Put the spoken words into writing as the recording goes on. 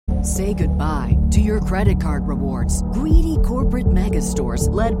Say goodbye to your credit card rewards. Greedy corporate mega stores,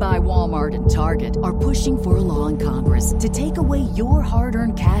 led by Walmart and Target, are pushing for a law in Congress to take away your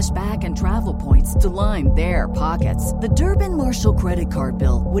hard-earned cash back and travel points to line their pockets. The Durbin-Marshall credit card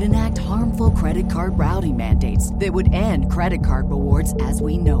bill would enact harmful credit card routing mandates that would end credit card rewards as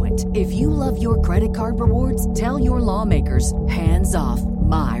we know it. If you love your credit card rewards, tell your lawmakers, hands off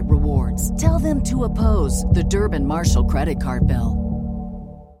my rewards. Tell them to oppose the Durbin-Marshall credit card bill.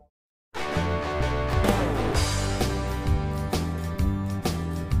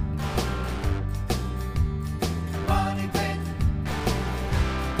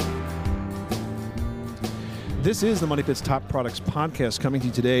 This is the Money Pit's Top Products Podcast, coming to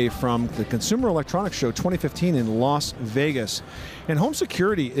you today from the Consumer Electronics Show 2015 in Las Vegas. And home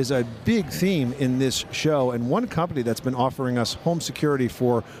security is a big theme in this show, and one company that's been offering us home security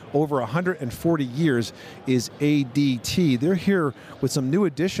for over 140 years is ADT. They're here with some new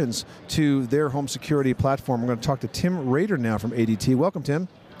additions to their home security platform. We're going to talk to Tim Rader now from ADT. Welcome, Tim.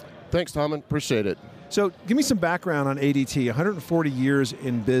 Thanks, Tom. Appreciate it. So give me some background on ADT. 140 years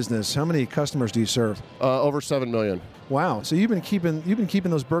in business. How many customers do you serve? Over 7 million. Wow. So you've been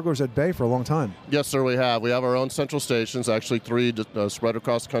keeping those burglars at bay for a long time. Yes, sir, we have. We have our own central stations, actually 3 spread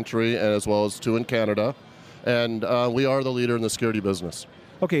across the country, as well as 2 in Canada. And we are the leader in the security business.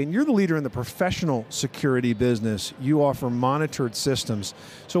 Okay, and you're the leader in the professional security business. You offer monitored systems.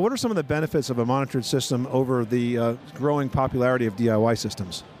 So what are some of the benefits of a monitored system over the growing popularity of DIY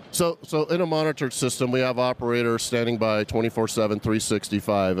systems? So in a monitored system, we have operators standing by 24/7,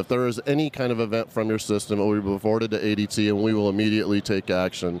 365. If there is any kind of event from your system, it will be reported to ADT, and we will immediately take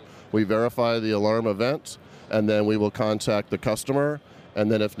action. We verify the alarm event, and then we will contact the customer, and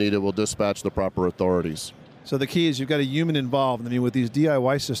then if needed, we'll dispatch the proper authorities. So the key is you've got a human involved. I mean, with these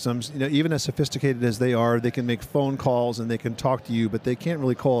DIY systems, even as sophisticated as they are, they can make phone calls and they can talk to you, but they can't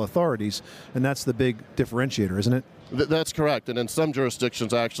really call authorities, and that's the big differentiator, isn't it? That's correct. And in some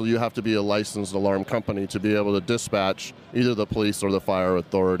jurisdictions, actually, you have to be a licensed alarm company to be able to dispatch either the police or the fire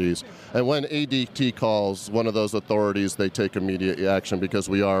authorities. And when ADT calls one of those authorities, they take immediate action because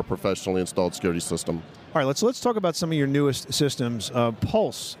we are a professionally installed security system. All right, let's talk about some of your newest systems.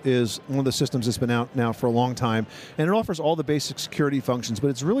 Pulse is one of the systems that's been out now for a long time, and it offers all the basic security functions, but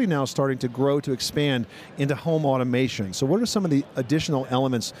it's really now starting to grow, to expand into home automation. So what are some of the additional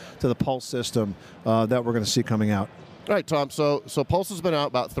elements to the Pulse system that we're going to see coming out? All right, Tom. So Pulse has been out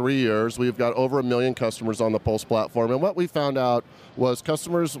about 3 years. We've got over 1 million customers on the Pulse platform. And what we found out was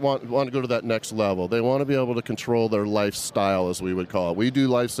customers want to go to that next level. They want to be able to control their lifestyle, as we would call it. We do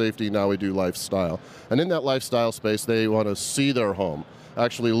life safety, now we do lifestyle. And in that lifestyle space, they want to see their home,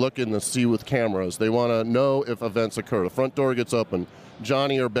 actually look in and see with cameras. They want to know if events occur. The front door gets open.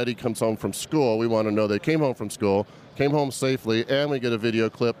 Johnny or Betty comes home from school. We want to know they came home from school, came home safely, and we get a video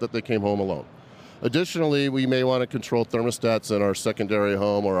clip that they came home alone. Additionally, we may want to control thermostats in our secondary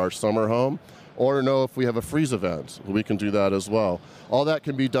home or our summer home, or know if we have a freeze event. We can do that as well. All that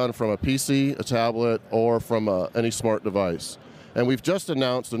can be done from a PC, a tablet, or from any smart device. And we've just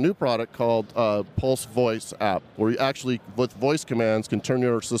announced a new product called Pulse Voice app, where you actually, with voice commands, can turn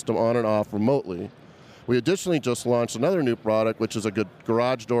your system on and off remotely. We additionally just launched another new product, which is a good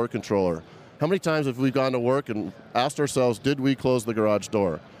garage door controller. How many times have we gone to work and asked ourselves, did we close the garage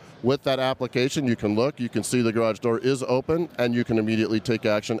door? With that application, you can look, you can see the garage door is open, and you can immediately take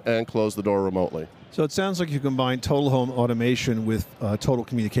action and close the door remotely. So it sounds like you combine total home automation with total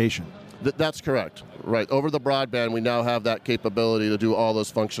communication. That's correct. Right. Over the broadband, we now have that capability to do all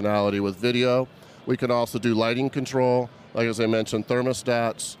this functionality with video. We can also do lighting control, like as I mentioned,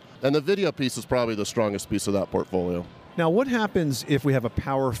 thermostats. And the video piece is probably the strongest piece of that portfolio. Now, what happens if we have a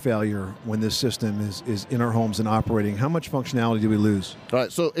power failure when this system is in our homes and operating? How much functionality do we lose? All right,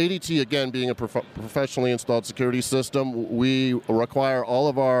 so ADT, again, being a professionally installed security system, we require all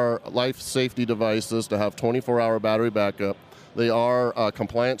of our life safety devices to have 24-hour battery backup. They are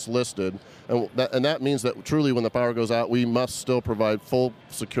compliance listed, and that means that truly when the power goes out, we must still provide full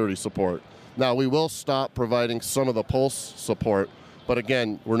security support. Now, we will stop providing some of the Pulse support, but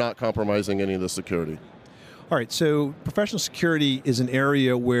again, we're not compromising any of the security. All right, so professional security is an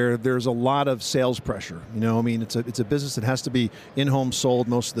area where there's a lot of sales pressure. It's a business that has to be in-home sold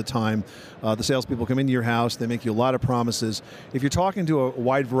most of the time. The salespeople come into your house, they make you a lot of promises. If you're talking to a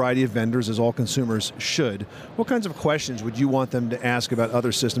wide variety of vendors, as all consumers should, what kinds of questions would you want them to ask about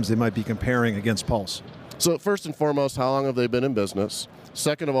other systems they might be comparing against Pulse? So first and foremost, how long have they been in business?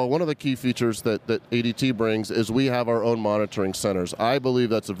 Second of all, one of the key features that ADT brings is we have our own monitoring centers. I believe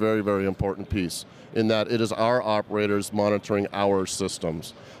that's a very, very important piece in that it is our operators monitoring our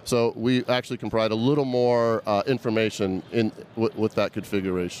systems. So we actually can provide a little more information with that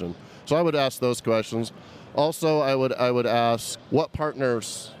configuration. So I would ask those questions. Also, I would ask what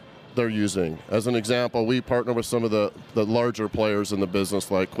partners they're using. As an example, we partner with some of the larger players in the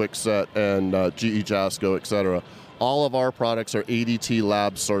business like Kwikset and GE Jasco, et cetera. All of our products are ADT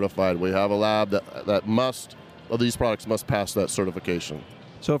lab certified. We have a lab these products must pass that certification.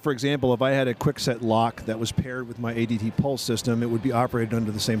 So, for example, if I had a Kwikset lock that was paired with my ADT Pulse system, it would be operated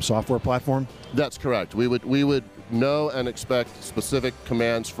under the same software platform? That's correct. We would know and expect specific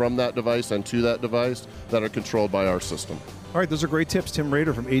commands from that device and to that device that are controlled by our system. All right, those are great tips. Tim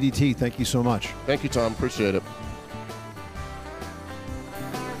Rader from ADT, thank you so much. Thank you, Tom. Appreciate it.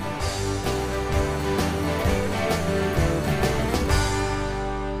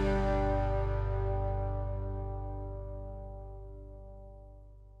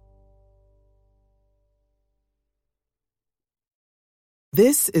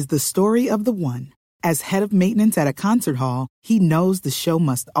 This is the story of the one. As head of maintenance at a concert hall, he knows the show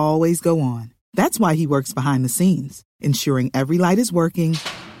must always go on. That's why he works behind the scenes, ensuring every light is working,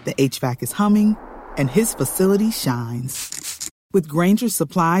 the HVAC is humming, and his facility shines. With Grainger's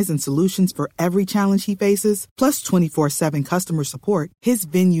supplies and solutions for every challenge he faces, plus 24/7 customer support, his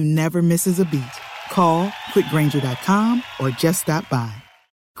venue never misses a beat. Call quickgrainger.com or just stop by.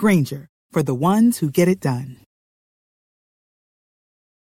 Grainger, for the ones who get it done.